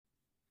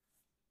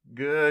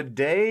Good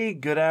day,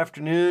 good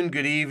afternoon,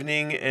 good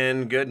evening,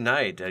 and good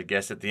night, I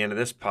guess, at the end of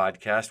this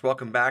podcast.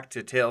 Welcome back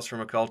to Tales from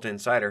a Cult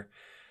Insider.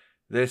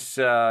 This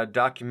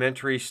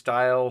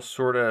documentary-style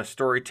sort of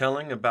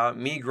storytelling about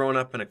me growing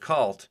up in a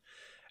cult.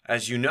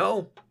 As you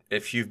know,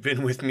 if you've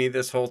been with me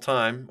this whole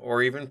time,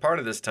 or even part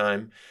of this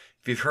time,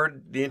 if you've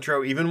heard the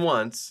intro even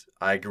once,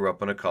 I grew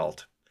up in a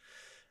cult.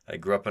 I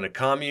grew up in a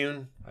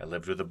commune. I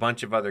lived with a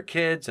bunch of other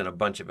kids and a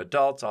bunch of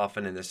adults,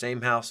 often in the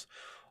same house,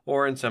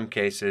 or in some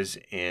cases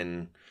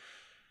in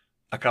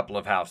a couple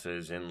of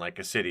houses in like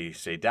a city,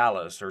 say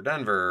Dallas or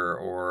Denver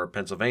or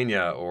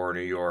Pennsylvania or New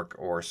York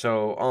or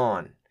so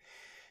on.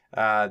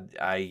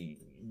 Let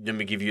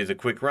me give you the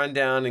quick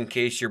rundown in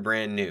case you're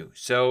brand new.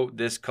 So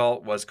this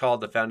cult was called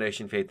the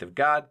Foundation Faith of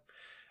God,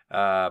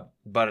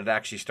 but it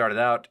actually started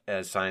out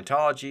as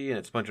Scientology, and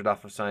it splintered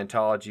off of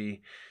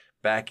Scientology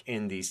back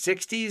in the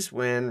 60s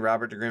when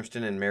Robert de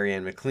Grimston and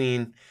Marianne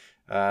McLean,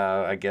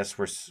 I guess,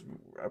 were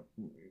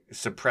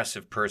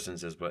suppressive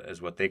persons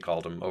is what they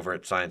called them over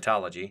at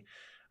Scientology,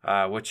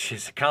 which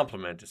is a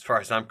compliment as far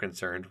as I'm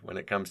concerned when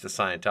it comes to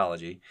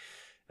Scientology.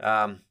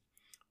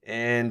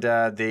 And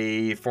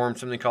they formed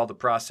something called the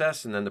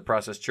Process, and then the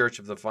Process Church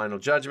of the Final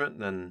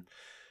Judgment, and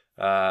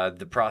then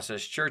the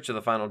Process Church of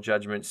the Final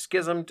Judgment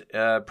schismed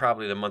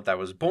probably the month I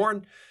was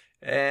born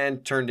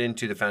and turned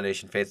into the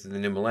Foundation Faith of the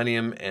New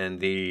Millennium,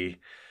 and the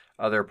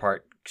other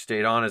part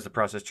stayed on as the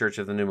Process Church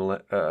of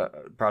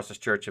the Process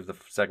Church of the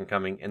Second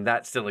Coming, and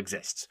that still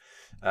exists.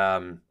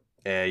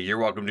 You're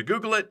welcome to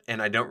Google it,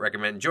 and I don't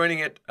recommend joining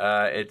it.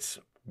 It's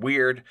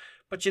weird,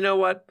 but you know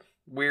what?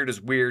 Weird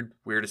is weird.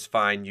 Weird is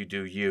fine. You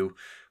do you.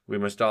 We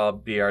must all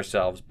be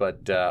ourselves,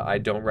 but I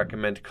don't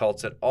recommend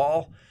cults at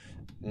all.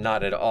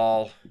 Not at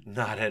all.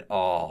 Not at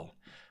all.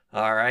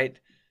 All right.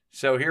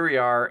 So here we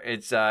are.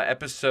 It's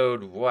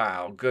episode,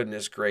 wow,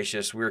 goodness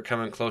gracious. We're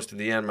coming close to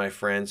the end, my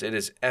friends. It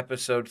is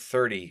episode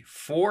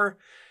 34.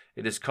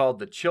 It is called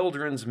The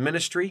Children's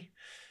Ministry.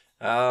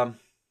 I'm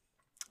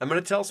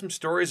going to tell some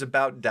stories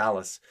about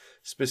Dallas,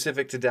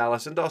 specific to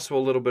Dallas, and also a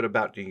little bit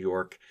about New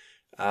York,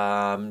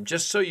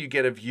 just so you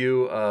get a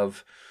view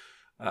of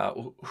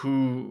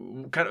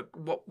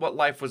what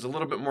life was a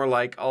little bit more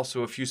like.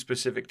 Also, a few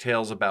specific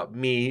tales about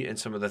me and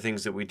some of the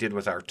things that we did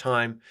with our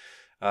time.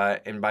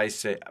 And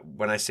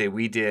when I say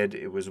we did,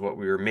 it was what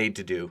we were made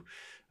to do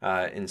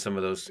in some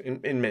of those,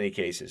 in many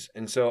cases.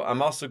 And so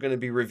I'm also going to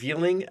be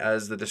revealing,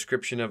 as the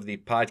description of the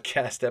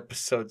podcast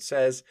episode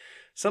says,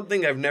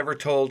 something I've never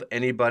told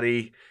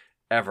anybody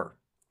ever,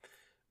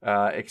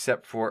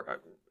 except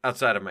for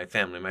outside of my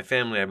family. My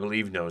family, I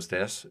believe, knows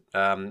this.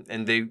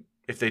 And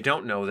if they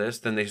don't know this,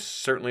 then they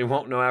certainly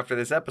won't know after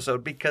this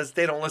episode, because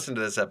they don't listen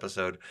to this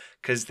episode,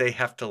 because they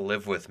have to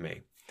live with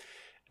me.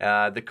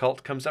 The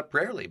cult comes up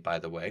rarely, by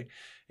the way,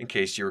 in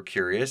case you were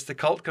curious. The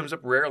cult comes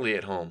up rarely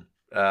at home.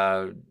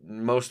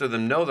 Most of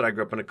them know that I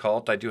grew up in a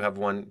cult. I do have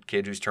one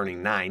kid who's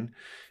turning 9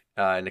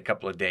 in a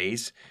couple of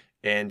days,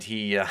 and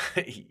he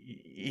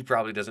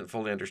probably doesn't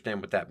fully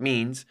understand what that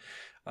means.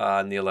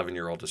 And the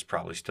 11-year-old is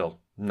probably still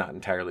not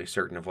entirely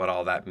certain of what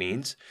all that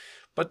means.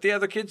 But the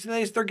other kids,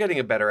 they're getting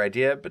a better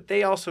idea, but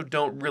they also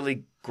don't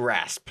really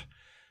grasp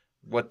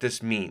what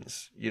this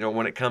means,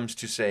 when it comes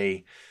to,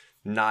 say,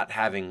 not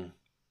having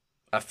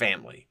a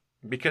family,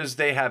 because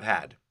they have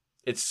had.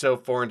 It's so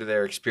foreign to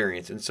their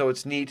experience. And so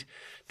it's neat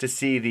to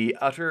see the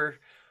utter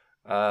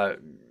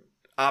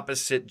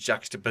opposite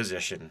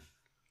juxtaposition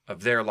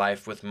of their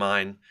life with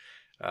mine.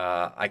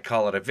 I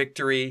call it a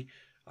victory.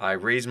 I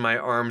raise my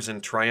arms in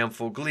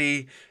triumphal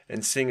glee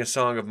and sing a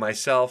song of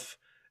myself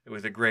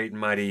with a great and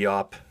mighty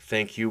yawp.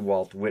 Thank you,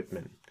 Walt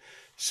Whitman.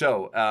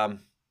 So,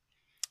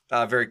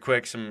 very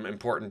quick, some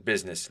important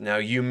business. Now,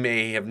 you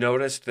may have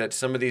noticed that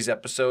some of these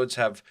episodes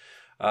have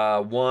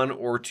 1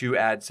 or 2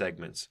 ad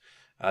segments.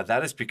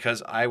 That is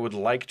because I would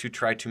like to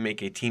try to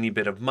make a teeny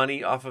bit of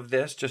money off of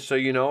this. Just so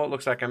you know, it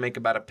looks like I make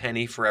about a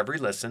penny for every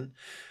listen.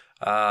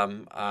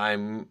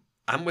 I'm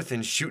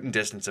within shooting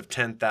distance of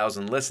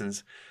 10,000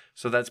 listens,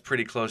 so that's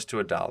pretty close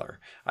to $1.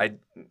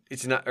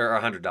 It's not, or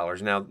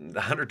 $100. Now,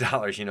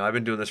 $100. I've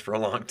been doing this for a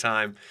long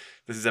time.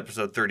 This is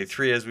episode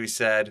 33, as we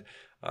said.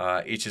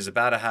 Each is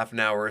about a half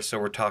an hour, so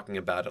we're talking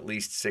about at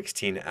least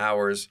 16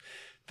 hours.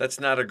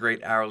 That's not a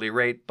great hourly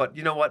rate, but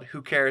you know what?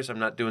 Who cares? I'm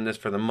not doing this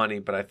for the money,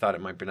 but I thought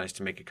it might be nice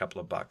to make a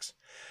couple of bucks.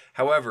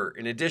 However,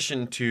 in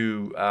addition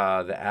to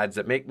the ads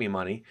that make me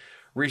money,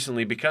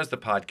 recently, because the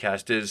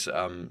podcast is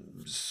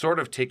sort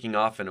of taking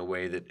off in a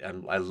way that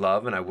I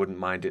love, and I wouldn't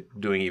mind it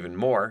doing even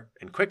more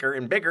and quicker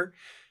and bigger,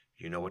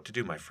 you know what to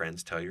do, my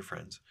friends. Tell your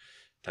friends.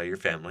 Tell your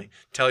family.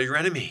 Tell your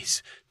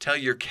enemies. Tell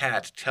your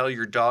cat. Tell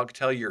your dog.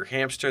 Tell your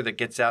hamster that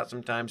gets out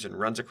sometimes and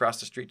runs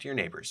across the street to your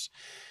neighbors.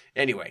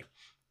 Anyway,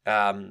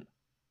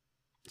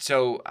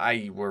 so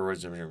I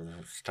was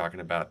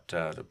talking about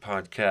the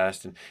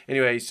podcast, and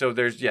anyway, so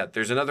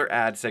there's another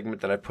ad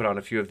segment that I put on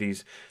a few of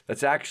these.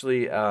 That's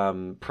actually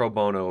pro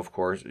bono, of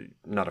course,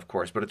 not of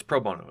course, but it's pro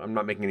bono. I'm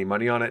not making any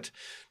money on it.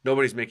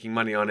 Nobody's making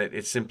money on it.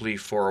 It's simply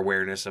for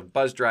awareness of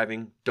buzz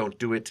driving. Don't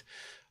do it.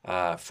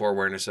 For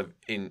awareness of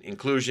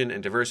inclusion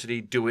and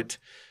diversity. Do it.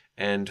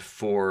 and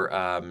for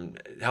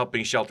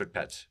helping sheltered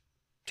pets.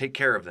 Take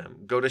care of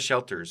them. Go to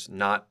shelters,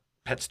 not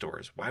pet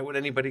stores. Why would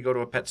anybody go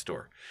to a pet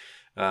store?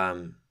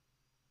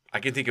 I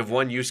can think of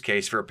one use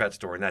case for a pet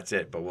store, and that's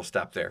it, but we'll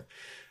stop there.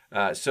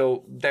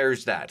 So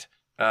there's that.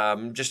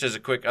 Just as a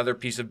quick other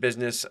piece of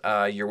business,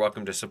 you're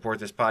welcome to support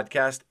this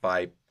podcast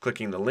by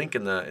clicking the link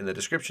in the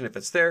description if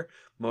it's there.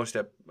 Most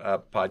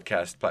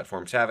podcast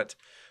platforms have it,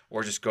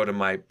 or just go to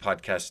my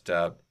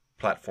podcast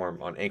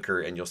platform on Anchor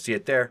and you'll see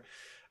it there.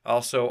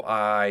 Also,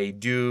 I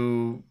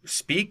do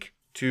speak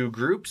to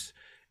groups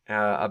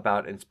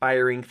about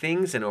inspiring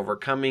things and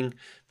overcoming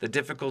the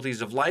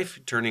difficulties of life,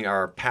 turning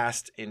our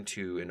past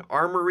into an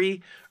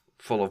armory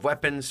full of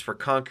weapons for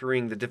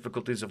conquering the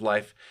difficulties of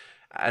life,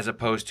 as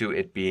opposed to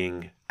it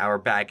being our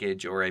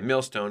baggage or a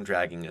millstone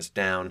dragging us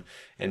down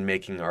and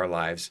making our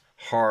lives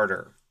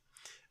harder.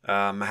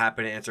 I'm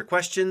happy to answer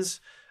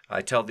questions.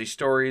 I tell these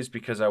stories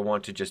because I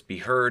want to just be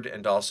heard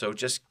and also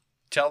just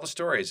tell the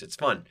stories. It's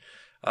fun.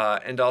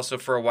 And also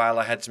for a while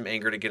I had some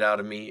anger to get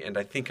out of me, and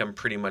I think I'm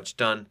pretty much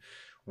done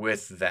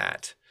with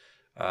that.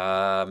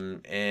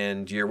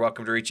 And you're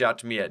welcome to reach out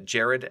to me at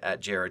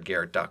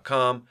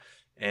jared@jaredgarrett.com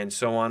and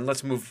so on.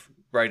 Let's move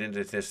right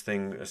into this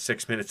thing,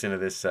 6 minutes into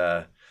this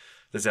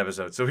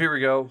episode. So here we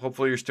go.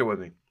 Hopefully you're still with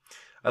me.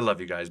 I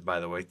love you guys, by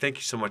the way. Thank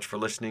you so much for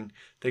listening.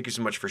 Thank you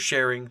so much for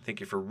sharing. Thank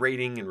you for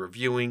rating and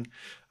reviewing.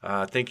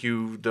 Thank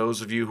you,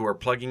 those of you who are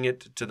plugging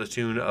it to the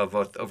tune of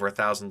over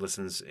 1,000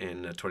 listens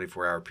in a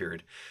 24-hour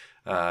period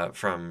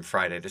from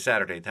Friday to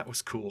Saturday. That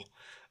was cool.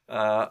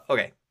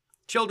 Okay.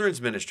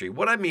 Children's ministry.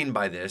 What I mean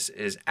by this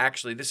is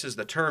actually, this is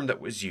the term that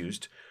was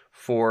used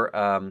for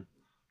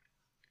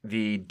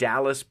the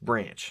Dallas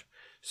branch.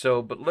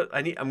 So, but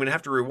I'm going to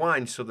have to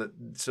rewind so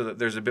that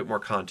there's a bit more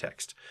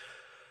context.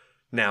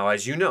 Now,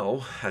 as you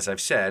know, as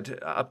I've said,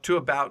 up to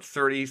about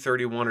 30,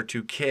 31 or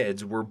 2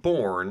 kids were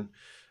born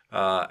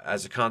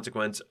as a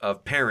consequence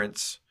of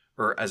parents,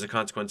 or as a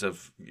consequence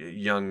of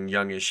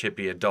youngish,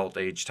 hippie, adult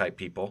age type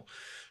people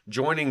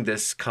joining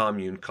this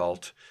commune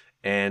cult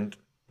and,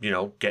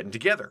 getting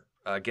together.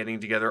 Getting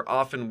together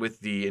often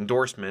with the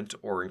endorsement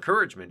or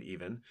encouragement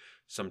even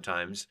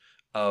sometimes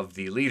of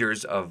the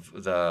leaders of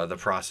the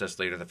process,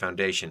 later the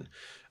foundation,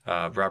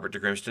 Robert de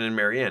Grimston and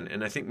Marianne.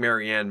 And I think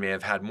Marianne may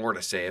have had more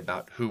to say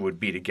about who would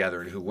be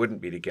together and who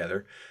wouldn't be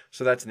together.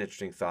 So that's an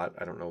interesting thought.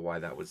 I don't know why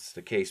that was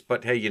the case.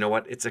 But hey, you know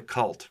what? It's a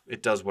cult.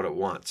 It does what it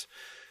wants.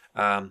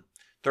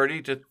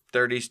 30 to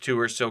 32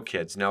 or so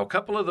kids. Now, a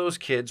couple of those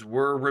kids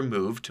were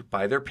removed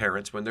by their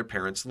parents when their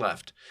parents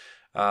left.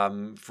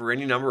 For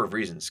any number of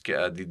reasons.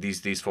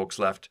 These folks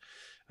left,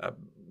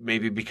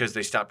 maybe because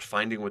they stopped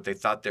finding what they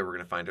thought they were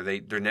going to find, or they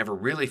never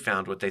really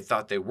found what they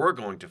thought they were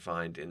going to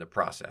find in the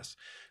process.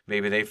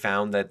 Maybe they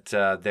found that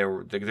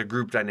the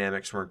group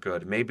dynamics weren't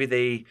good. Maybe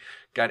they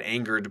got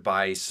angered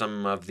by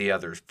some of the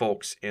other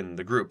folks in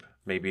the group.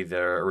 Maybe the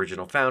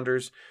original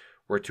founders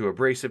were too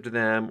abrasive to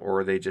them,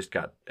 or they just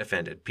got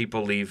offended.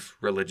 People leave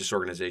religious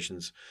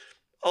organizations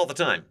all the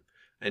time,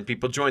 and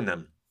people join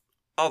them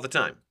all the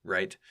time,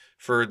 right?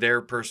 For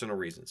their personal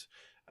reasons.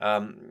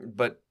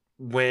 But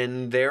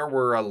when there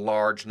were a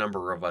large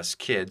number of us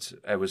kids,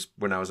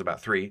 when I was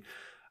about 3,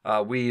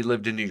 we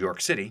lived in New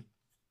York City,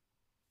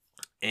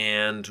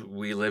 and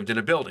we lived in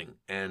a building,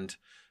 and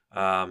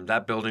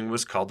that building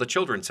was called the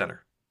Children's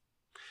Center.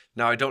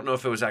 Now, I don't know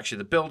if it was actually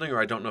the building,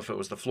 or I don't know if it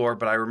was the floor,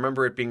 but I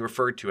remember it being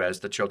referred to as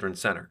the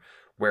Children's Center,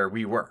 where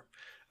we were.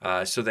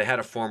 So they had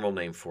a formal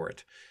name for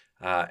it.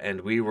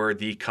 And we were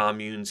the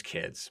commune's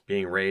kids,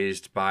 being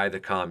raised by the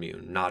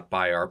commune, not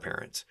by our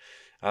parents.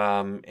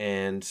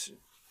 And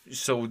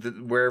so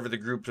wherever the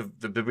group of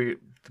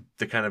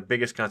the kind of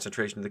biggest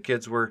concentration of the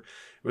kids were,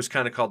 it was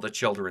kind of called the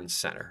Children's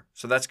Center.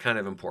 So that's kind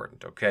of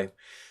important, okay?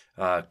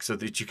 So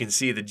that you can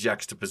see the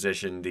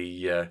juxtaposition,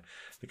 the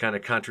kind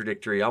of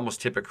contradictory,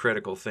 almost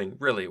hypocritical thing.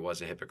 Really, it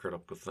was a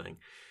hypocritical thing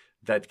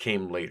that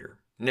came later.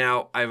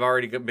 Now, I've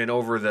already been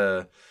over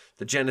the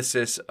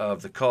genesis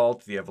of the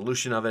cult, the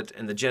evolution of it,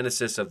 and the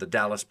genesis of the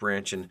Dallas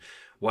branch and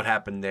what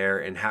happened there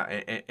and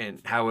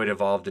how it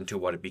evolved into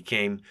what it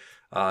became.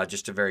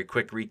 Just a very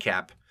quick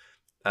recap.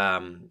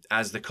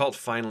 As the cult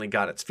finally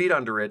got its feet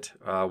under it,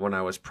 when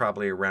I was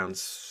probably around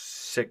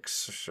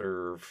 6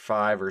 or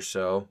 5 or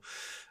so,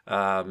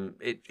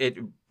 it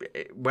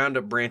wound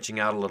up branching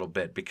out a little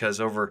bit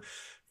because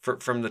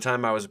from the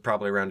time I was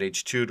probably around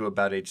age 2 to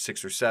about age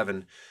 6 or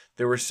 7,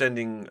 they were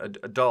sending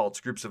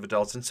groups of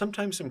adults, and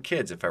sometimes some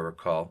kids, if I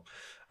recall.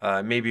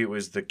 Maybe it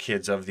was the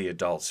kids of the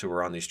adults who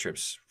were on these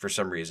trips for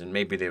some reason.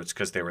 Maybe it was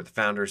because they were the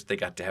founders. They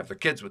got to have their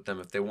kids with them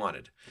if they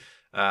wanted.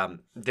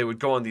 They would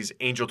go on these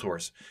angel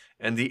tours,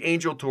 and the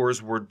angel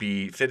tours would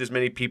fit as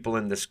many people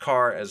in this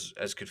car as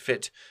could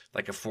fit,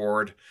 like a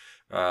Ford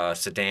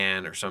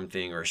sedan or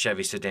something, or a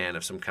Chevy sedan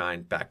of some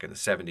kind back in the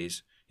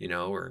 70s,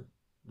 or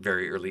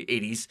very early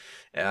 80s.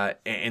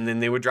 And then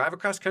they would drive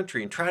across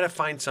country and try to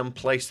find some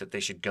place that they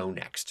should go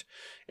next,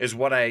 is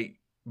what I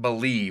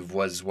believe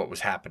was what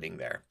was happening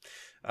there.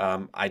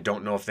 I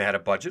don't know if they had a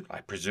budget. I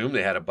presume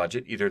they had a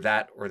budget, either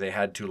that or they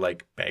had to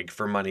beg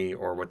for money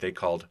or what they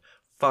called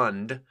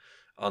fund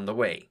on the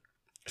way.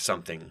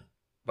 something,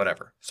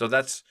 whatever. So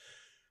that's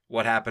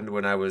what happened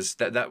when I was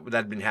that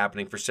had been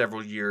happening for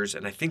several years,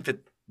 and I think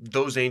that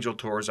those angel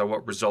tours are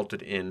what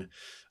resulted in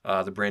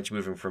the branch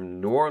moving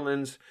from New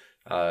Orleans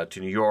to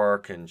New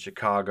York and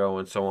Chicago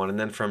and so on, and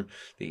then from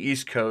the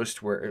East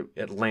Coast, where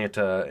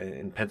Atlanta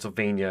and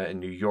Pennsylvania and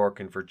New York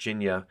and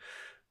Virginia,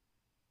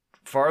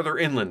 farther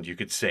inland, you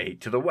could say,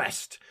 to the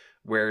west,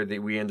 where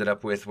we ended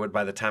up with what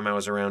by the time I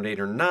was around 8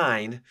 or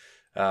 9.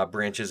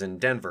 Branches in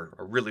Denver,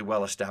 a really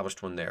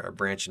well-established one there, a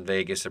branch in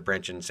Vegas, a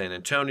branch in San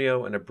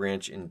Antonio, and a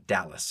branch in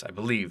Dallas, I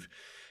believe.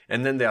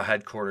 And then the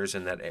headquarters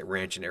in that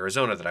ranch in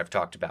Arizona that I've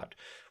talked about,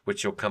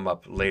 which will come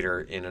up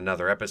later in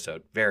another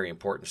episode. Very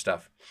important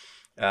stuff.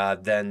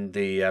 Then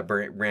the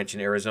ranch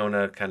in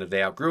Arizona,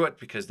 they outgrew it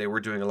because they were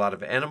doing a lot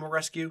of animal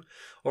rescue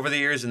over the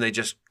years, and they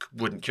just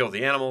wouldn't kill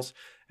the animals.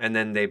 And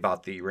then they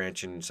bought the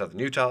ranch in southern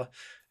Utah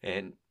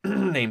and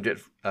named it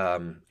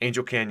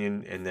Angel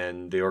Canyon, and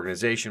then the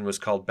organization was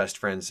called Best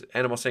Friends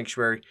Animal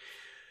Sanctuary.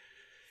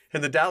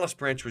 And the Dallas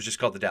branch was just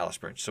called the Dallas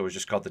branch. So it was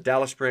just called the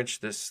Dallas branch,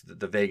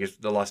 the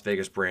Las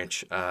Vegas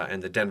branch,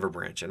 and the Denver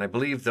branch. And I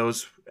believe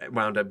those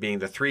wound up being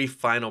the 3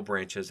 final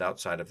branches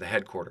outside of the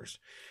headquarters.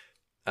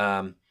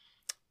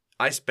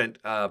 I spent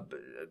a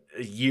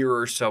year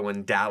or so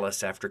in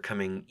Dallas after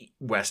coming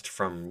west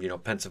from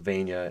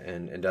Pennsylvania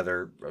and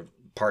other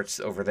parts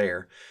over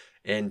there,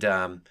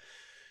 and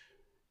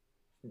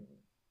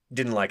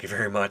didn't like it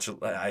very much.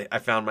 I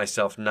found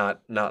myself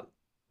not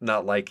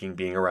liking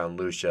being around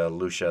Lucia,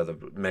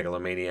 the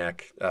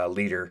megalomaniac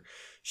leader.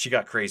 She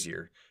got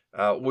crazier.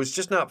 Was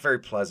just not very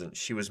pleasant.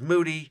 She was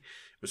moody.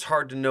 It was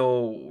hard to know,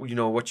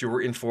 what you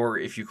were in for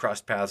if you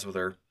crossed paths with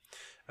her.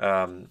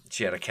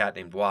 She had a cat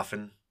named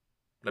Waffen.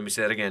 Let me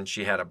say it again.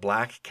 She had a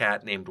black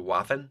cat named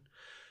Waffen.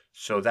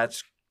 So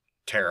that's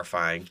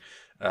terrifying.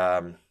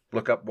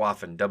 Look up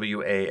Waffen,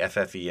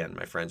 Waffen,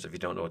 my friends, if you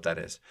don't know what that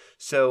is.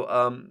 So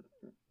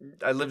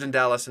I lived in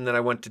Dallas, and then I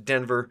went to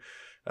Denver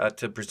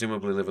to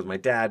presumably live with my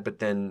dad,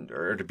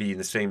 or to be in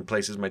the same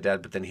place as my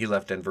dad, but then he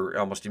left Denver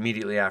almost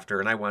immediately after,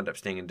 and I wound up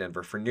staying in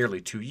Denver for nearly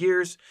 2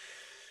 years.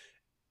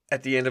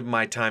 At the end of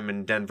my time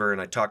in Denver,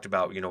 and I talked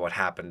about, what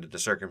happened, the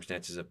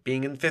circumstances of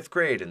being in 5th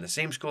grade in the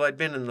same school I'd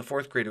been in the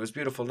 4th grade. It was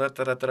beautiful.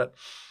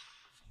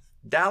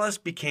 Dallas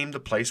became the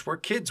place where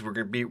kids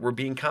were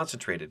being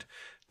concentrated.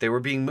 They were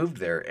being moved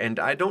there, and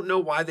I don't know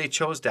why they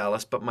chose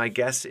Dallas, but my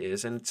guess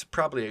is, and it's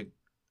probably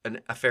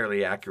a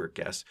fairly accurate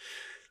guess,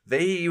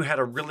 you had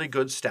a really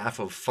good staff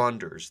of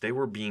funders. They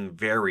were being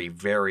very,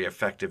 very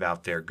effective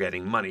out there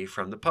getting money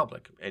from the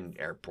public and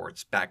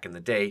airports back in the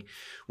day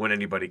when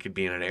anybody could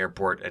be in an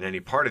airport at any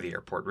part of the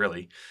airport,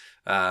 really,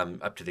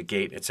 up to the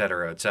gate, et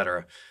cetera, et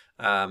cetera.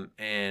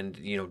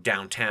 And,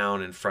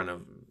 downtown in front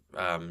of,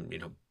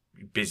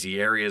 busy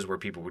areas where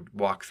people would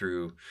walk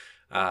through,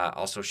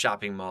 also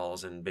shopping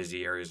malls and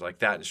busy areas like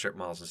that and strip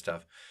malls and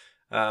stuff.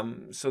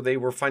 So they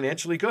were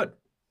financially good,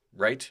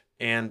 right?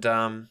 And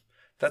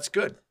that's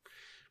good.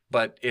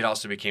 But it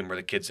also became where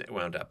the kids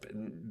wound up,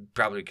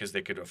 probably because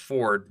they could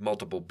afford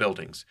multiple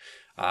buildings.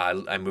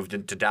 I moved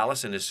into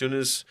Dallas, and as soon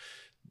as,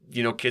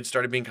 kids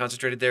started being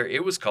concentrated there,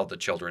 it was called the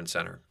Children's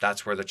Center.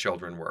 That's where the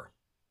children were,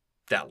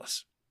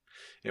 Dallas.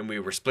 And we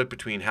were split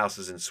between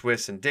houses in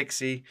Swiss and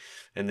Dixie,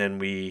 and then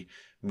we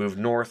moved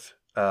north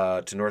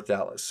to North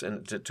Dallas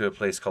and to a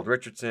place called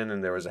Richardson,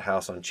 and there was a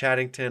house on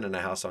Chaddington and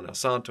a house on El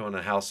Santo and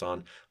a house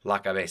on La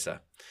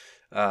Cabeza.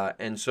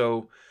 And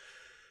so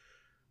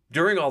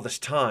during all this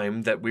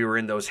time that we were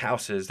in those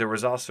houses, there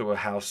was also a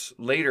house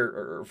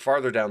later or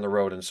farther down the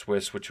road in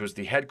Swiss, which was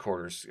the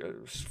headquarters,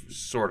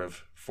 sort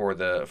of, for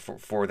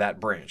that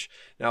branch.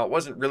 Now, it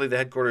wasn't really the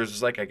headquarters. It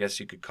was like, I guess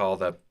you could call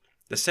the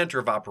center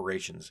of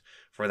operations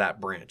for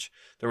that branch.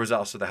 There was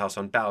also the house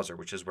on Bowser,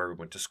 which is where we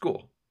went to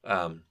school.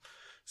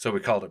 So we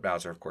called it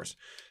Bowser, of course.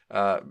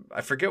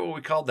 I forget what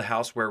we called the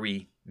house where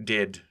we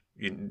did,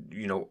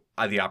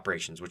 the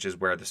operations, which is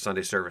where the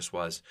Sunday service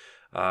was,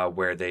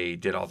 where they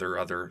did all their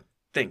other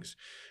things.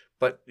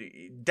 But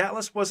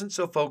Dallas wasn't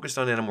so focused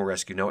on animal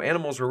rescue. No,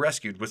 animals were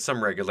rescued with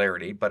some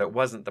regularity, but it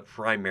wasn't the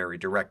primary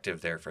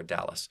directive there for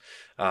Dallas.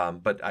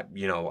 But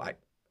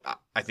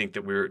I think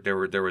that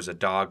there was a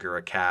dog or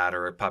a cat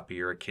or a puppy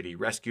or a kitty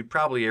rescued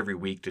probably every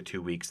week to 2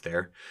 weeks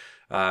there,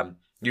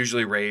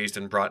 usually raised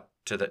and brought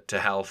to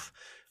health,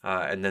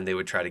 and then they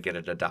would try to get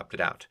it adopted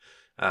out.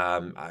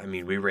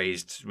 We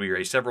raised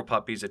several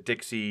puppies at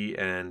Dixie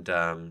and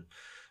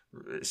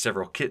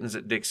several kittens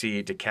at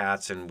Dixie to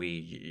cats, and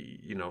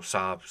we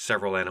saw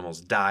several animals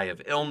die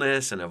of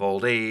illness and of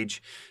old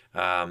age.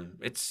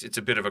 It's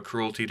a bit of a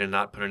cruelty to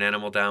not put an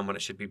animal down when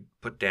it should be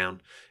put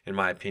down, in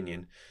my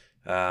opinion.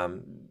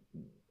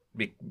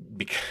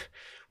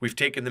 We've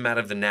taken them out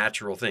of the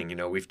natural thing.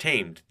 We've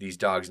tamed these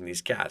dogs and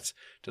these cats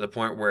to the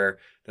point where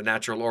the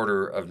natural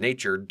order of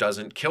nature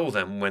doesn't kill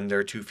them when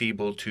they're too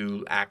feeble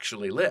to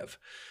actually live.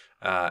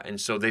 And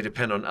so they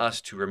depend on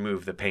us to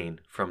remove the pain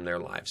from their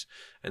lives.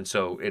 And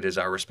so it is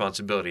our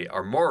responsibility,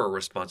 our moral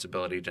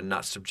responsibility, to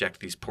not subject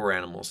these poor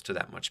animals to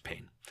that much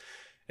pain.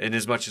 And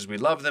as much as we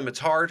love them, it's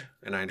hard,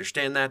 and I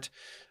understand that.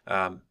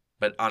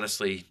 But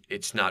honestly,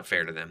 it's not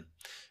fair to them.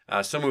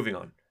 So moving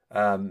on.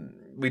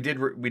 We did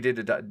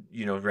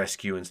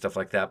rescue and stuff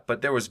like that,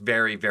 but there was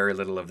very, very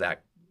little of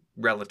that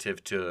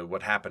relative to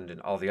what happened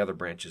in all the other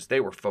branches. They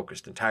were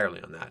focused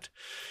entirely on that.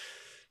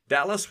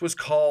 Dallas was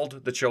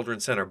called the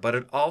Children's Center, but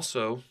it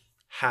also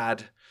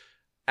had,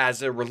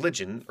 as a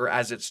religion or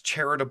as its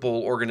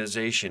charitable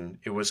organization,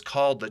 it was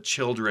called the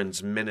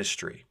Children's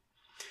Ministry.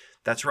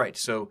 That's right.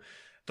 So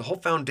the whole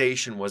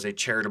foundation was a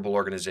charitable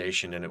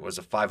organization, and it was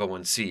a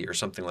 501c or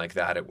something like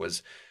that. It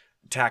was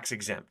tax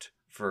exempt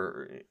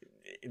for,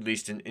 at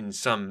least in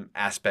some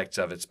aspects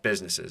of its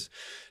businesses.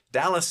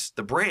 Dallas,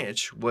 the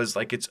branch, was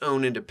like its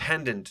own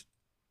independent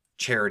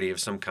charity of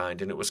some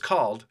kind, and it was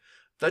called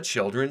the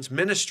Children's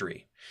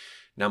Ministry.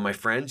 Now, my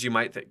friends, you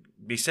might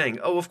be saying,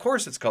 oh, of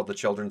course it's called the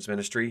Children's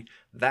Ministry.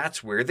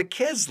 That's where the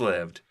kids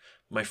lived.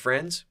 My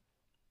friends,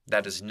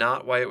 that is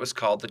not why it was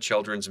called the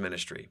Children's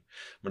Ministry.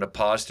 I'm going to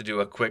pause to do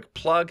a quick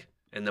plug,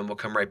 and then we'll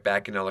come right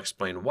back and I'll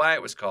explain why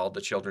it was called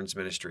the Children's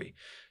Ministry.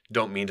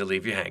 Don't mean to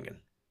leave you hanging.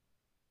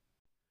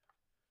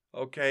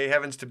 Okay,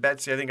 heavens to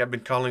Betsy, I think I've been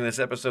calling this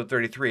episode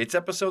 33. It's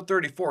episode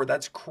 34.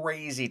 That's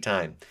crazy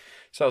time.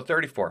 So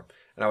 34,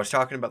 and I was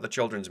talking about the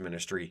Children's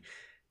Ministry.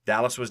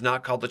 Dallas was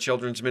not called the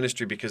Children's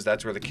Ministry because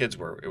that's where the kids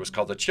were. It was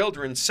called the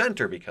Children's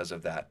Center because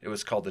of that. It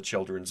was called the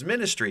Children's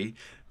Ministry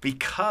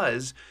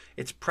because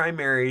its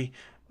primary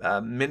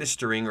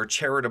ministering or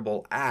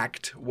charitable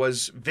act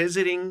was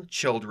visiting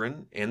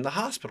children in the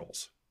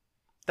hospitals.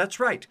 That's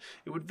right.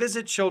 It would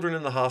visit children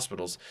in the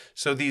hospitals.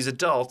 So these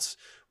adults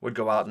would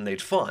go out and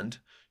they'd fund,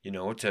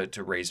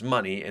 to raise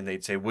money, and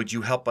they'd say, would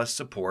you help us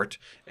support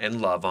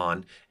and love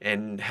on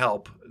and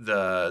help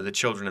the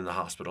children in the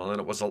hospital? And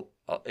it was,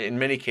 in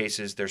many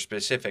cases, their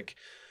specific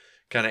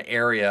kind of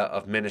area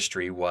of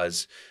ministry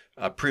was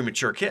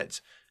premature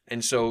kids.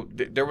 And so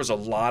there was a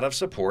lot of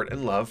support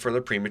and love for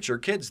the premature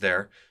kids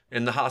there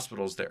in the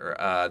hospitals there,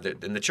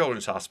 in the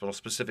children's hospital,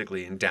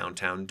 specifically in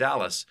downtown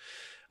Dallas.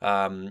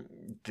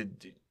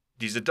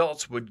 These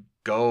adults would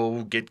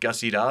go get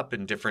gussied up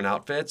in different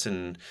outfits,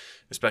 and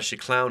especially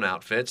clown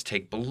outfits,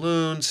 take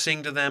balloons,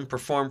 sing to them,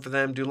 perform for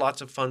them, do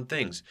lots of fun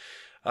things.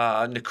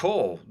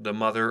 Nicole, the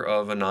mother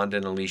of Ananda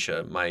and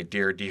Alicia, my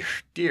dear, dear,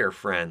 dear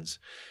friends,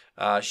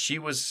 she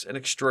was an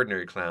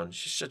extraordinary clown.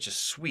 She's such a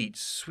sweet,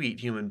 sweet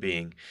human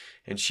being.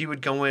 And she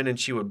would go in and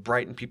she would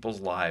brighten people's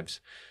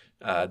lives.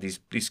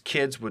 These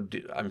kids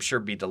would, I'm sure,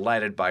 be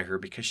delighted by her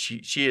because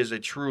she is a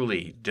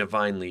truly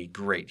divinely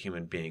great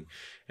human being.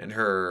 And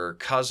her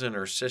cousin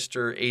or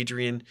sister,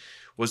 Adrian,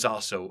 was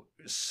also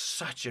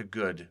such a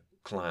good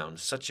clown,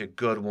 such a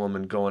good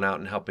woman going out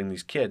and helping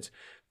these kids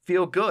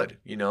feel good,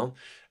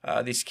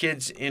 these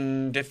kids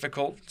in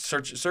difficult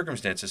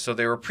circumstances. So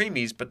they were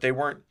preemies, but they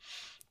weren't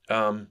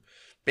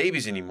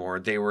babies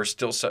anymore. They were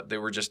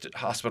just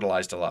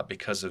hospitalized a lot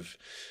because of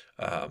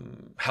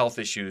health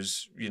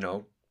issues,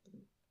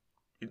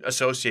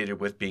 associated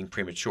with being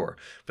premature.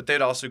 But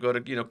they'd also go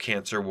to,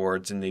 cancer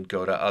wards, and they'd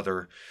go to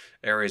other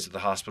areas of the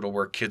hospital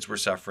where kids were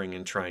suffering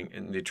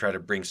and they try to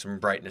bring some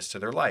brightness to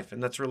their life.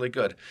 And that's really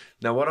good.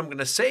 Now, what I'm going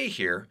to say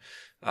here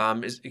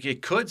is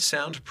it could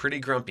sound pretty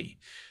grumpy,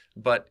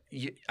 but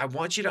I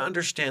want you to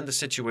understand the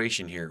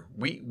situation here.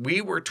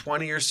 We were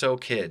 20 or so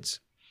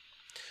kids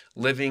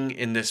living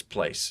in this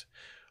place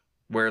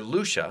where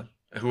Lucia,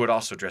 who would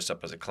also dress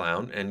up as a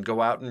clown and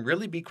go out and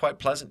really be quite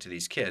pleasant to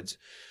these kids,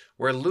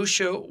 where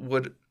Lucia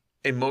would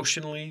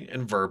emotionally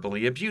and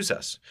verbally abuse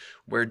us,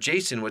 where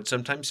Jason would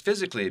sometimes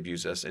physically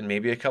abuse us, and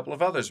maybe a couple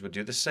of others would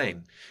do the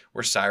same,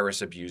 where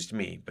Cyrus abused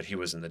me, but he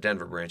was in the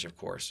Denver branch, of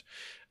course,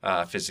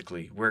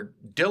 physically, where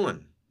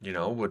Dylan,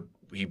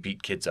 he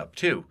beat kids up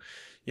too.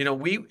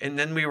 And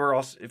then we were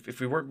also, if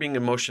we weren't being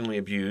emotionally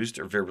abused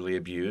or verbally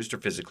abused or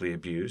physically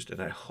abused,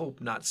 and I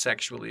hope not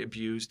sexually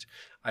abused,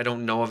 I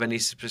don't know of any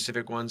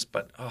specific ones,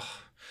 but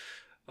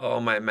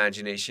my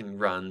imagination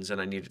runs and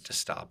I need it to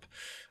stop.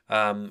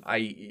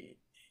 If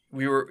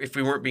we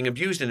weren't being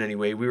abused in any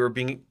way, we were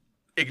being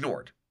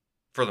ignored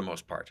for the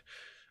most part.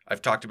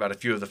 I've talked about a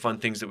few of the fun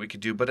things that we could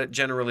do, but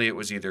generally it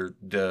was either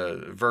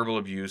the verbal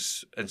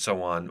abuse and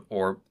so on,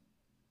 or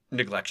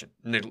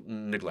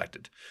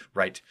neglected,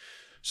 right?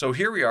 So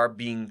here we are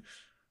being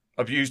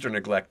abused or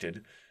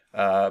neglected,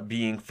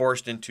 being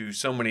forced into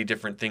so many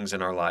different things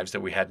in our lives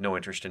that we had no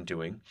interest in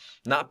doing,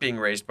 not being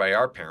raised by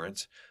our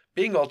parents,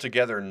 being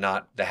altogether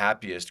not the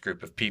happiest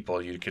group of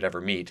people you could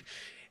ever meet.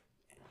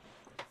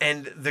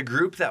 And the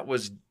group that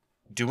was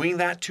doing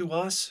that to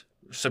us,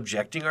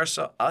 subjecting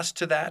us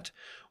to that,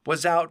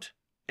 was out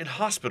in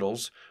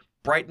hospitals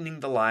brightening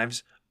the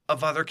lives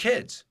of other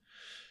kids.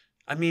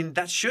 I mean,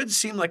 that should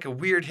seem like a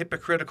weird,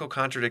 hypocritical,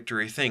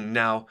 contradictory thing.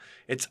 Now,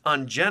 it's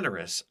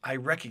ungenerous. I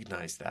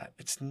recognize that.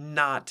 It's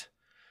not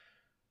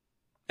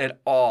at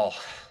all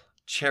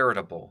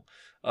charitable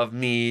of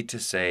me to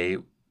say,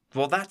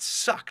 well, that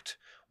sucked.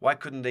 Why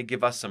couldn't they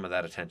give us some of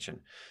that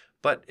attention?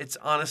 But it's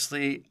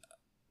honestly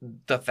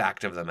the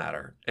fact of the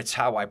matter. It's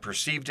how I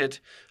perceived it.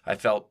 I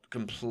felt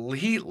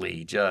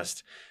completely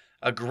just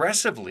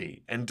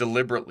aggressively and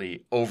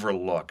deliberately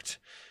overlooked,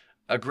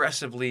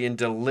 aggressively and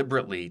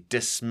deliberately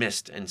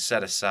dismissed and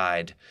set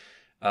aside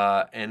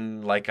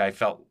And like I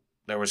felt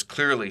there was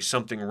clearly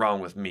something wrong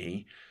with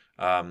me,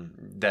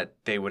 that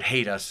they would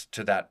hate us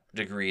to that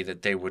degree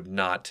that they would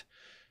not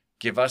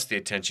give us the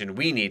attention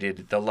we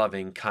needed, the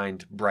loving,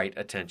 kind, bright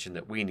attention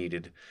that we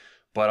needed,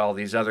 but all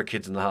these other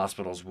kids in the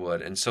hospitals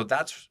would. And so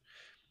that's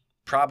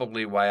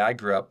probably why I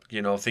grew up,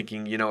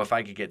 thinking, if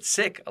I could get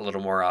sick a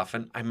little more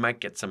often, I might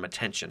get some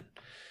attention.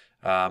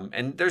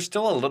 And there's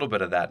still a little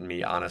bit of that in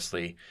me,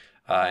 honestly.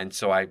 And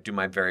so I do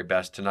my very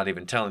best to not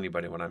even tell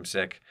anybody when I'm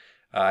sick.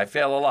 I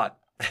fail a lot.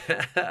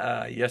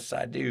 Yes,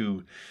 I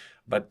do.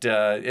 But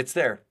it's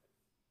there.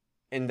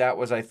 And that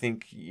was, I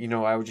think,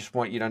 I would just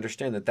want you to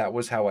understand that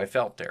was how I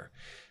felt there.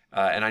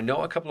 And I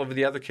know a couple of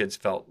the other kids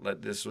felt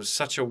that this was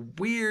such a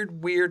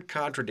weird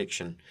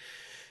contradiction.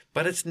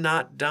 But it's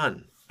not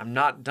done. I'm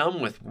not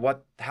done with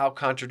how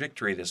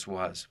contradictory this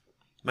was.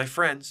 My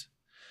friends,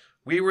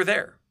 we were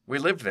there. We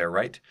lived there,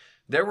 right?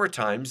 There were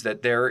times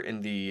that there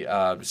in the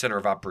center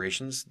of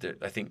operations,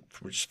 I think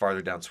which is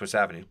farther down Swiss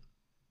Avenue,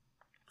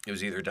 it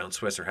was either down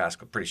Swiss or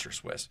Haskell, pretty sure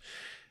Swiss,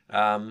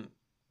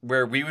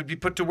 where we would be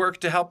put to work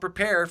to help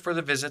prepare for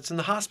the visits in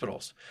the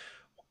hospitals.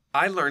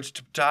 I learned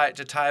to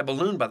tie a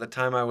balloon by the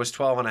time I was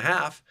 12 and a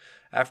half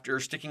after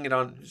sticking it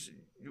on.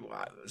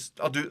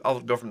 I'll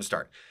go from the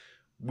start.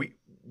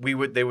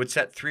 They would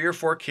set 3 or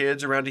 4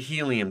 kids around a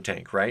helium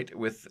tank, right?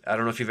 I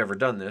don't know if you've ever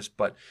done this,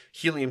 but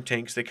helium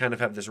tanks, they kind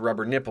of have this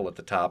rubber nipple at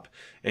the top,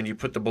 and you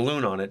put the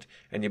balloon on it,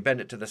 and you bend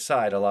it to the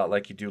side a lot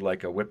like you do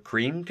like a whipped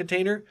cream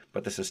container,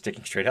 but this is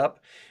sticking straight up.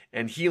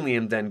 And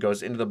helium then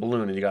goes into the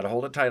balloon, and you got to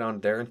hold it tight on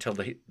there until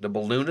the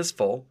balloon is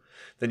full.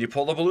 Then you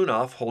pull the balloon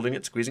off, holding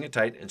it, squeezing it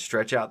tight, and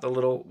stretch out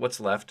what's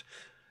left,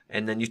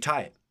 and then you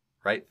tie it,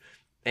 right?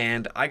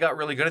 And I got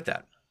really good at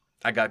that.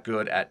 I got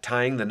good at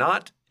tying the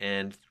knot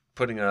and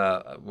putting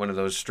one of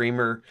those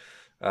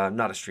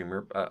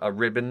a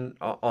ribbon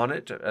on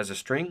it as a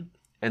string.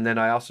 And then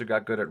I also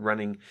got good at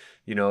running,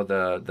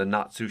 the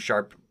not too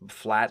sharp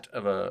flat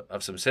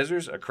of some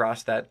scissors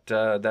across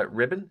that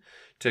ribbon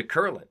to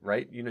curl it,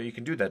 right? You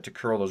can do that to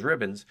curl those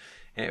ribbons.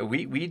 And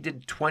we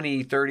did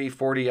 20, 30,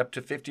 40, up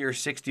to 50 or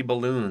 60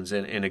 balloons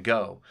in a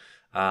go.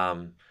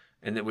 And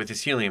then with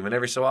this helium, and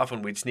every so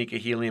often we'd sneak a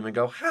helium and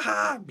go,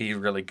 ha, be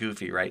really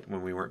goofy, right?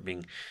 When we weren't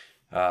being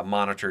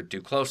monitored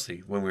too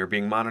closely. When we were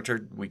being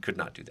monitored, we could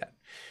not do that.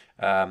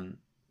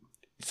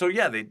 So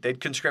yeah,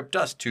 they'd conscript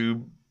us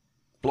to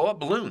blow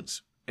up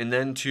balloons and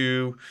then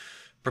to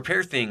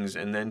prepare things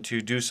and then to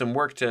do some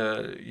work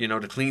to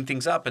clean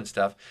things up and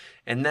stuff.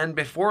 And then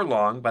before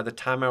long, by the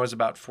time I was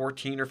about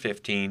 14 or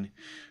 15,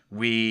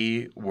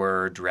 we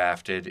were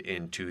drafted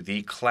into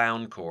the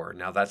Clown Corps.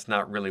 Now, that's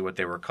not really what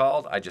they were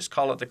called. I just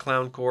call it the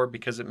Clown Corps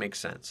because it makes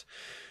sense.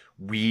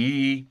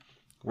 We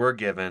were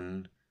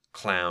given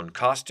clown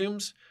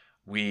costumes.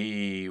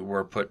 They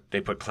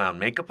put clown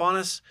makeup on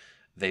us.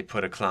 They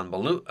put a clown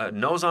balloon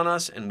nose on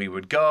us, and we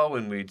would go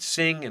and we'd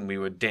sing and we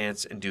would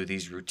dance and do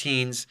these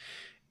routines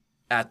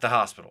at the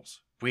hospitals.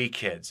 We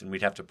kids, and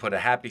we'd have to put a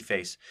happy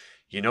face.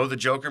 The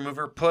Joker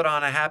mover, put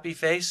on a happy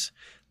face.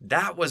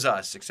 That was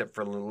us, except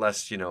for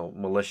less,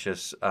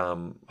 malicious,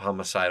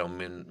 homicidal,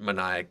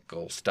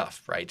 maniacal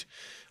stuff, right?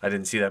 I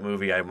didn't see that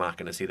movie. I'm not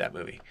going to see that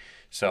movie.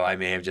 So I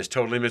may have just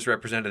totally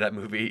misrepresented that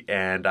movie,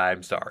 and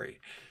I'm sorry.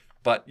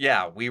 But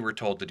yeah, we were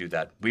told to do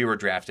that. We were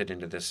drafted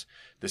into this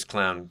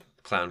clown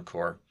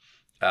corps.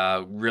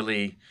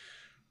 Really,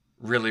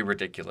 really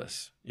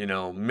ridiculous.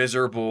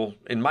 Miserable,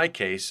 in my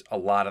case, a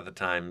lot of the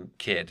time,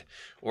 kid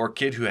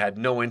who had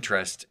no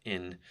interest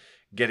in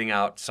getting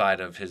outside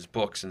of his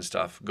books and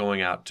stuff,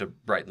 going out to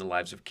brighten the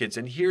lives of kids.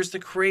 And here's the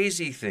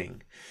crazy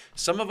thing.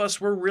 Some of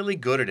us were really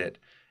good at it,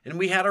 and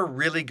we had a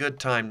really good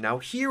time. Now,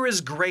 here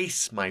is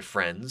grace, my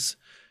friends.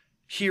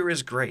 Here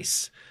is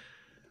grace.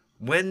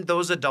 When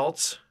those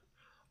adults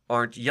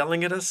aren't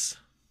yelling at us,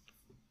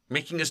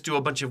 making us do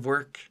a bunch of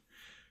work,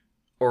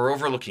 or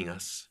overlooking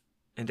us,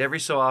 and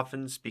every so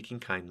often speaking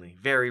kindly,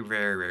 very,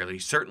 very rarely,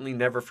 certainly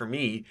never for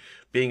me,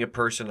 being a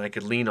person I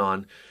could lean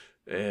on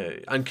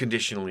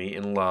unconditionally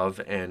in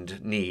love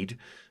and need,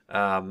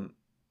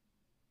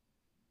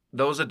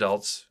 those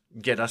adults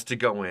get us to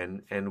go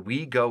in, and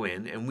we go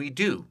in, and we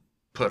do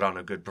put on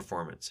a good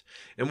performance.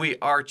 And we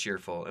are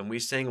cheerful, and we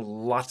sing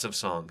lots of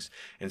songs.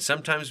 And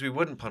sometimes we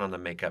wouldn't put on the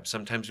makeup.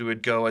 Sometimes we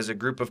would go as a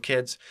group of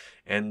kids,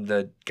 and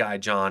the guy,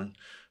 John,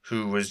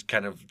 who was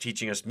kind of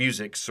teaching us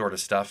music sort of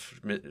stuff,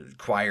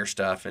 choir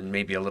stuff, and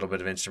maybe a little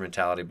bit of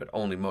instrumentality, but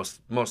only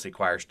mostly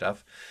choir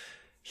stuff.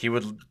 He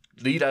would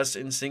lead us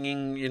in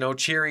singing,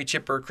 cheery,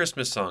 chipper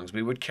Christmas songs.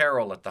 We would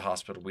carol at the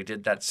hospital. We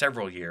did that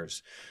several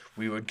years.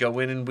 We would go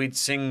in and we'd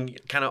sing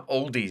kind of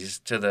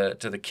oldies to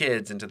the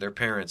kids and to their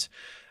parents.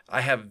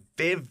 I have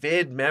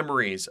vivid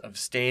memories of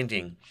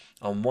standing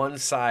on one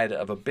side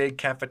of a big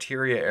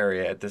cafeteria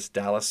area at this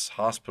Dallas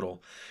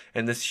hospital,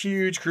 and this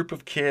huge group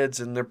of kids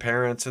and their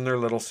parents and their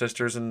little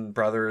sisters and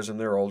brothers and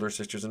their older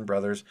sisters and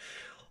brothers,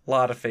 a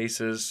lot of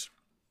faces,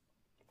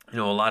 a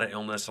lot of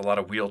illness, a lot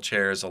of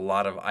wheelchairs, a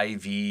lot of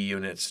IV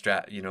units,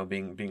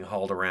 being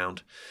hauled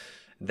around.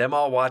 them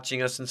all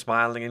watching us and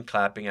smiling and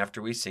clapping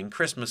after we sing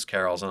Christmas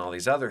carols and all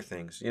these other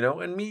things,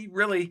 and me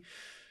really,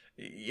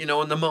 in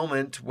the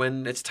moment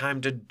when it's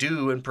time to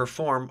do and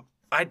perform,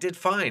 I did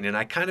fine and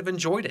I kind of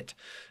enjoyed it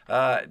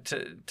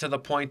to the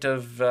point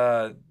of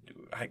I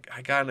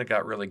kind of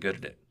got really good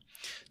at it.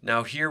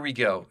 Now, here we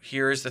go.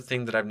 Here is the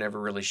thing that I've never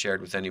really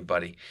shared with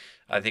anybody.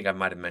 I think I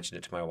might have mentioned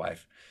it to my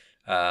wife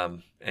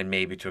and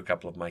maybe to a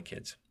couple of my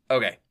kids.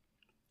 Okay,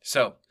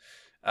 so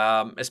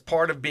as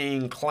part of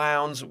being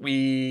clowns,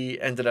 we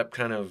ended up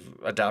kind of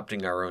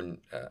adopting our own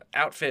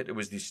outfit. It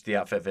was the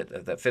outfit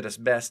that fit us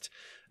best.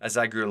 As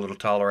I grew a little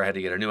taller, I had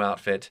to get a new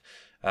outfit,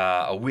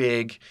 a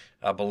wig,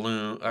 a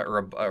balloon, or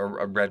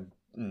a red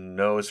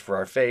nose for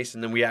our face,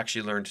 and then we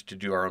actually learned to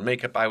do our own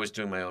makeup. I was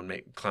doing my own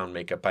clown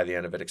makeup by the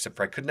end of it, except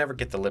for I could never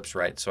get the lips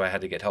right, so I had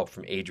to get help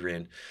from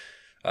Adrian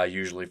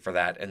usually for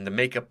that. And the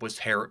makeup was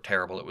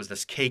terrible. It was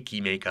this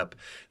cakey makeup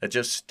that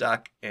just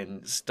stuck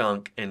and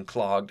stunk and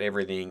clogged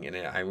everything, and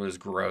it was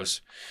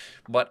gross.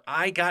 But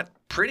I got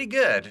pretty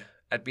good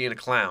at being a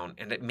clown,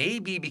 and it may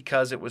be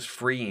because it was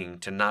freeing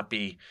to not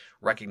be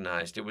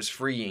recognized. It was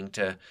freeing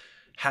to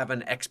have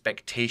an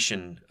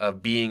expectation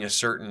of being a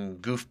certain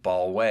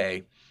goofball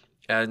way.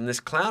 And this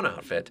clown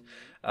outfit,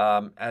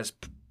 as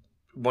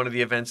one of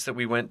the events that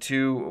we went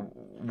to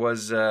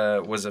was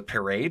a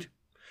parade,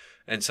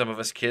 and some of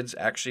us kids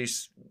actually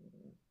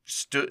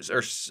stood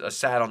or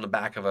sat on the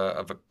back of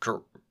a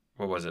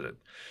what was it?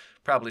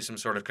 Probably some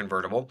sort of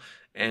convertible,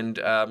 and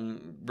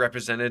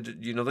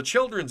represented the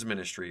children's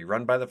ministry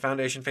run by the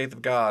Foundation Faith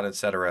of God,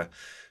 etc.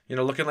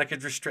 Looking like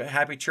a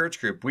happy church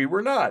group. We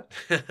were not,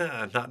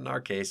 not in our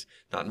case,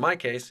 not in my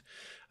case,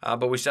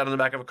 but we sat on the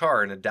back of a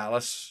car in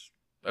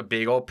a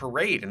big old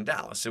parade in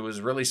Dallas. It was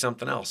really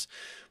something else.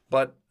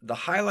 But the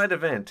highlight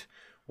event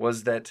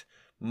was that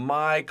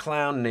my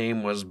clown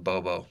name was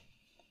Bobo.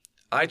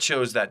 I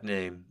chose that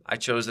name. I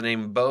chose the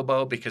name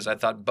Bobo because I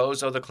thought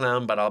Bozo the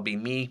clown, but I'll be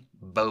me,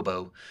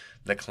 Bobo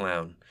the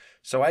clown.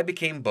 So I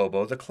became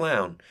Bobo the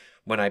clown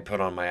when I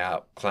put on my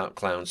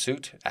clown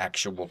suit,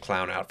 actual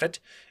clown outfit,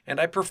 and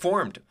I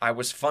performed. I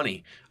was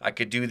funny. I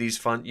could do these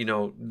fun,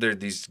 there are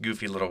these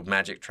goofy little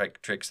magic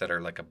tricks that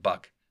are like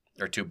 $1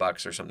 or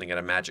 $2 or something at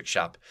a magic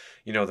shop.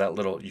 That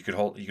little you can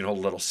hold a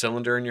little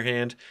cylinder in your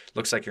hand.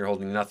 Looks like you're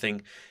holding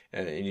nothing,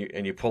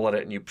 and you pull at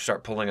it and you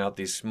start pulling out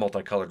these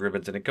multicolored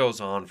ribbons, and it goes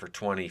on for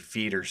 20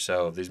 feet or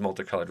so of these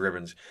multicolored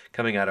ribbons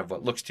coming out of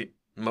what looks to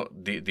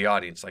the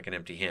audience like an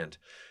empty hand.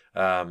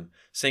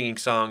 Singing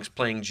songs,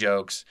 playing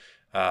jokes,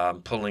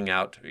 pulling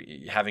out,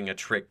 having a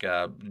trick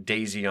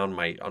daisy on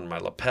my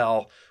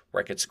lapel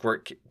where I could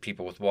squirt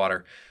people with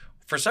water.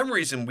 For some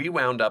reason, we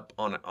wound up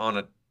on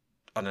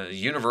a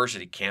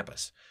university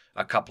campus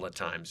a couple of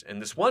times.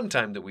 And this one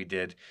time that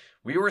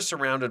we were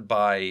surrounded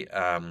by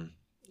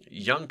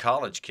young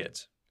college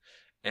kids.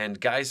 And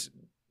guys,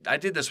 I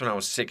did this when I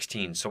was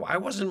 16, so I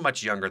wasn't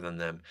much younger than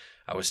them.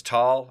 I was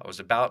tall. I was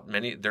about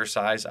their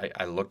size.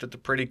 I looked at the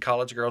pretty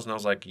college girls and I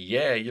was like,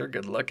 yeah, you're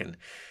good looking.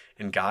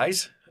 And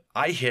guys,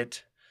 I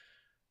hit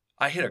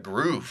a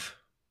groove.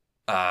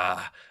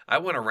 I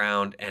went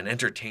around and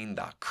entertained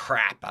the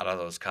crap out of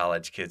those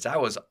college kids. I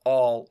was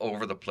all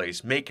over the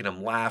place, making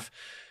them laugh,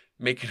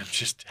 making them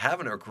just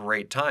having a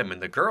great time.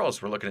 And the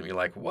girls were looking at me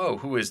like, whoa,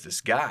 who is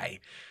this guy?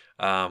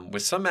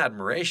 With some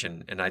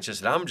admiration. And I just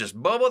said, I'm just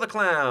Bobo the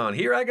Clown.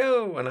 Here I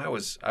go. And I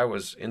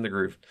was in the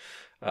groove.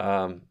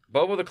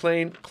 Bobo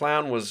the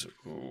Clown was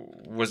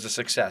a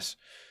success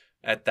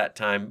at that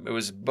time. It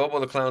was Bobo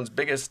the Clown's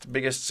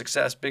biggest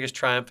success, biggest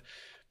triumph,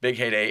 big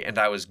heyday, and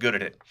I was good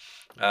at it.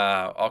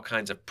 All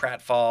kinds of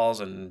pratfalls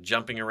and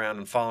jumping around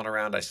and falling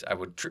around. I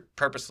would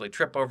purposely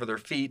trip over their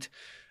feet,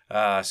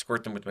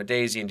 squirt them with my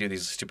daisy, and do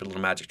these stupid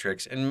little magic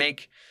tricks, and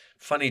make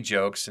funny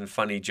jokes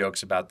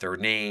about their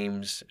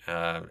names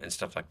and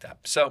stuff like that.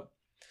 So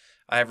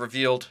I have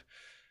revealed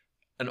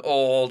an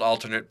old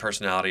alternate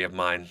personality of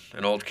mine,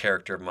 an old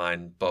character of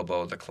mine,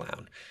 Bobo the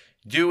Clown.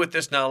 Do with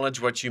this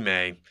knowledge what you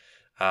may.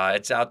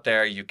 It's out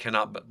there. You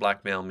cannot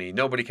blackmail me.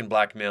 Nobody can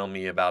blackmail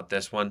me about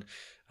this one.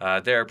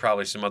 There are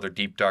probably some other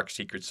deep, dark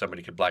secrets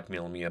somebody could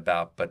blackmail me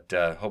about, but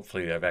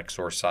hopefully I've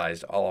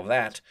exorcised all of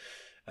that.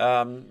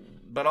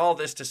 But all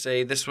this to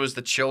say, this was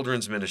the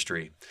children's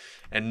ministry,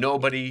 and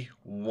nobody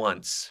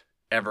once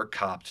ever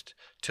copped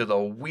to the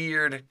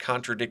weird,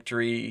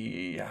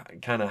 contradictory,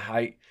 kind of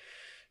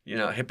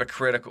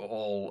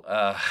hypocritical,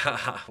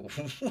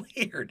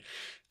 weird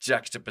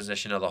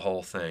juxtaposition of the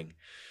whole thing.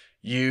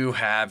 You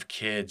have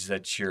kids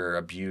that you're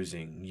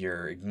abusing,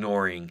 you're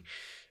ignoring,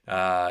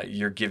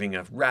 you're giving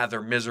a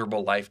rather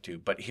miserable life to.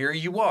 But here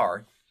you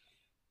are,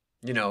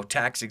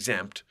 tax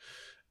exempt,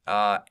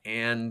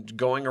 and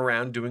going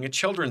around doing a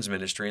children's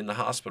ministry in the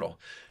hospital.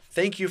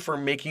 Thank you for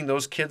making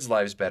those kids'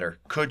 lives better.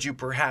 Could you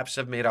perhaps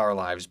have made our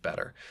lives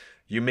better?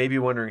 You may be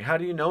wondering, how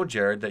do you know,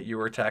 Jared, that you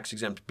were tax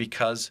exempt?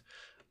 Because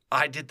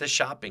I did the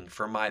shopping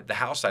for the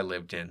house I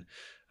lived in.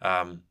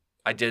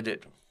 I did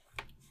it.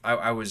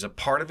 I was a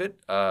part of it.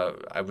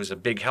 I was a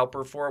big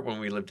helper for it when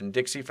we lived in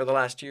Dixie for the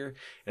last year.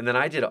 And then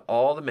I did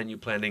all the menu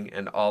planning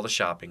and all the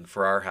shopping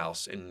for our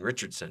house in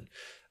Richardson.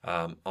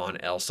 on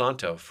El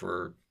Santo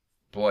for,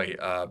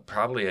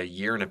 probably a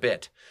year and a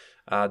bit.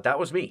 That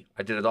was me.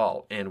 I did it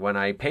all. And when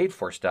I paid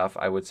for stuff,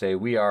 I would say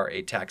we are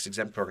a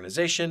tax-exempt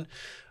organization,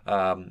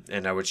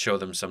 and I would show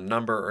them some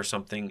number or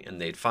something,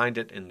 and they'd find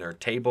it in their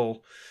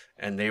table,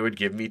 and they would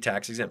give me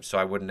tax-exempt. So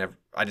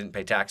I didn't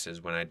pay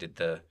taxes when I did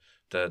the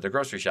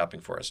grocery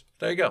shopping for us.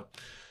 There you go.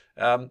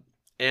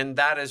 And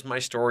that is my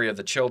story of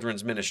the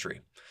children's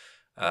ministry.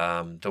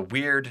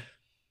 The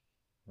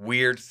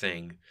weird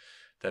thing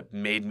that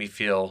made me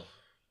feel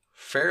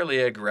fairly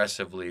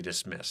aggressively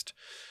dismissed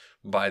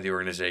by the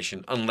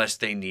organization unless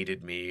they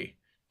needed me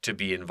to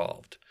be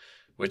involved,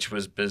 which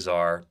was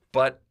bizarre,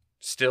 but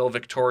still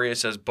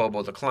victorious as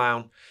Bobo the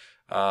Clown.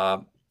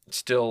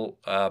 Still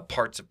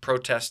parts of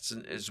protests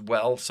as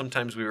well.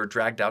 Sometimes we were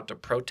dragged out to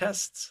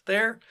protests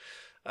there.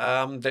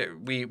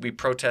 We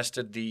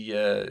protested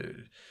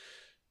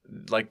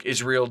like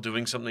Israel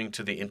doing something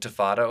to the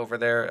Intifada over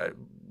there.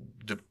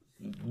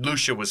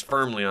 Lucia was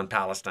firmly on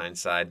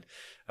Palestine's side.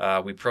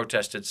 We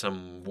protested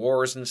some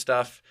wars and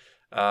stuff.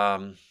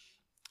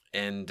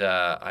 And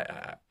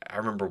I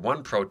remember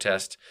one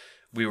protest,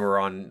 we were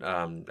on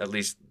at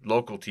least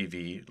local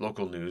TV,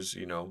 local news,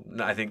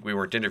 I think we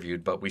weren't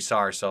interviewed, but we saw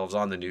ourselves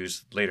on the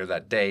news later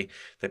that day.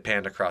 They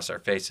panned across our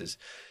faces.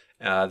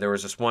 There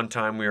was this one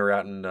time we were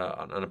out on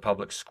a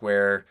public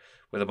square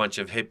with a bunch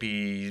of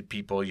hippie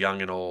people,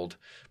 young and old,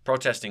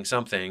 protesting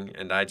something,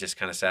 and I just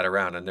kind of sat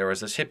around. And there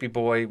was this hippie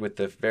boy with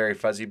the very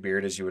fuzzy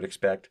beard, as you would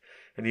expect,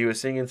 and he was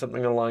singing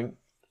something along.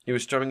 He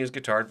was strumming his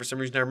guitar, and for some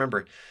reason I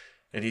remember.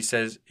 And he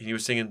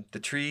was singing,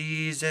 "The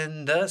trees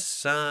and the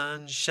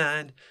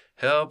sunshine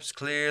helps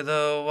clear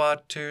the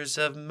waters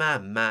of my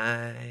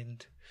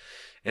mind,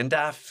 and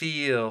I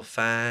feel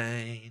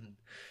fine."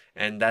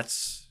 And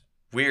that's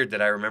weird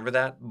that I remember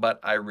that, but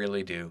I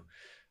really do.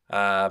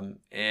 The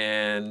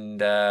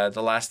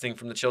last thing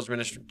from the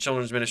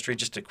children's ministry,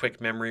 just a quick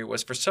memory,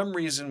 was for some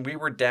reason we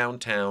were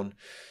downtown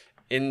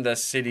in the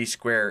city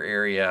square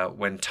area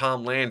when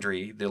Tom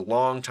Landry, the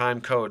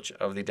longtime coach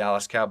of the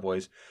Dallas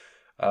Cowboys,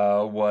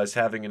 was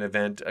having an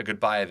event, a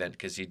goodbye event,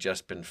 because he'd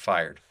just been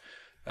fired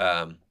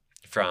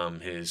from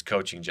his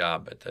coaching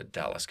job at the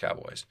Dallas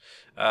Cowboys.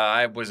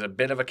 I was a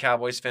bit of a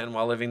Cowboys fan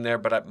while living there,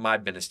 but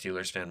I've been a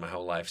Steelers fan my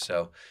whole life,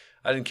 so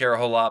I didn't care a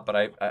whole lot, but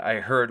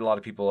I heard a lot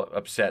of people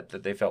upset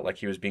that they felt like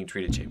he was being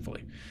treated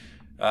shamefully.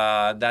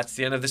 That's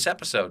the end of this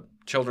episode,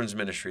 Children's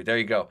Ministry. There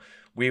you go.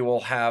 We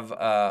will have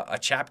a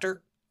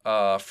chapter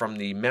from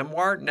the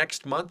memoir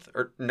next month,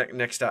 or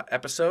next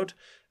episode.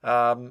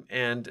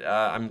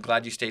 I'm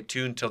glad you stayed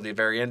tuned till the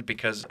very end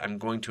because I'm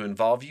going to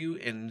involve you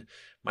in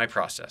my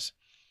process.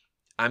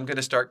 I'm going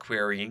to start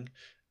querying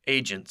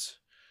agents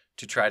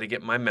to try to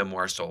get my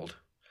memoir sold.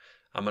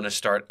 I'm going to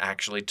start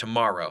actually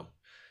tomorrow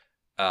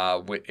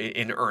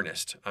in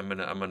earnest. I'm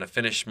gonna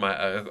finish my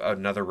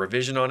another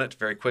revision on it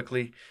very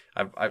quickly.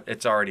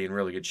 It's already in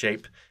really good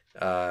shape.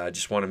 I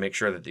just want to make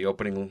sure that the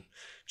opening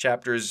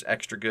chapter is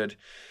extra good.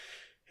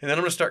 And then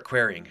I'm going to start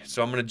querying.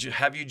 So I'm going to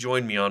have you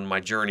join me on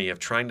my journey of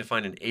trying to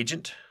find an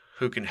agent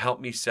who can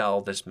help me sell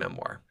this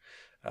memoir.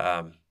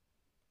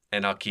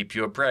 And I'll keep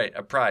you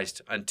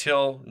apprised.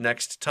 Until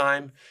next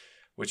time,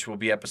 which will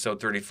be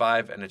episode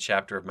 35 and a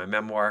chapter of my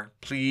memoir.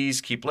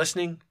 Please keep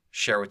listening,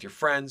 share with your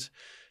friends,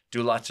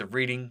 do lots of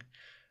reading,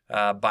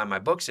 buy my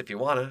books if you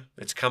want to.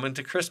 It's coming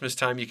to Christmas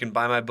time. You can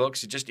buy my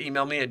books. You just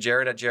email me at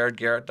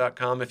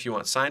jared@jaredgarrett.com if you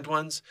want signed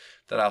ones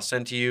that I'll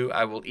send to you.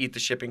 I will eat the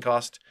shipping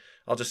cost.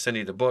 I'll just send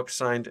you the book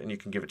signed, and you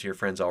can give it to your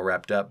friends all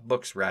wrapped up.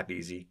 Books wrap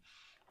easy.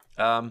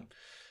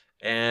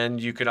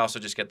 And you can also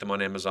just get them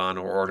on Amazon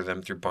or order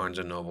them through Barnes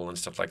 & Noble and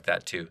stuff like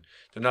that too.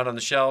 They're not on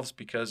the shelves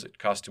because it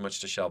costs too much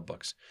to shelve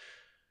books.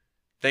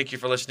 Thank you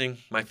for listening,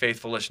 my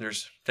faithful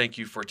listeners. Thank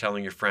you for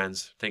telling your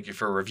friends. Thank you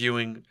for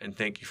reviewing, and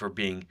thank you for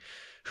being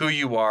who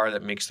you are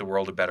that makes the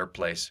world a better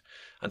place.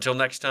 Until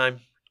next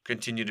time,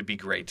 continue to be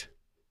great.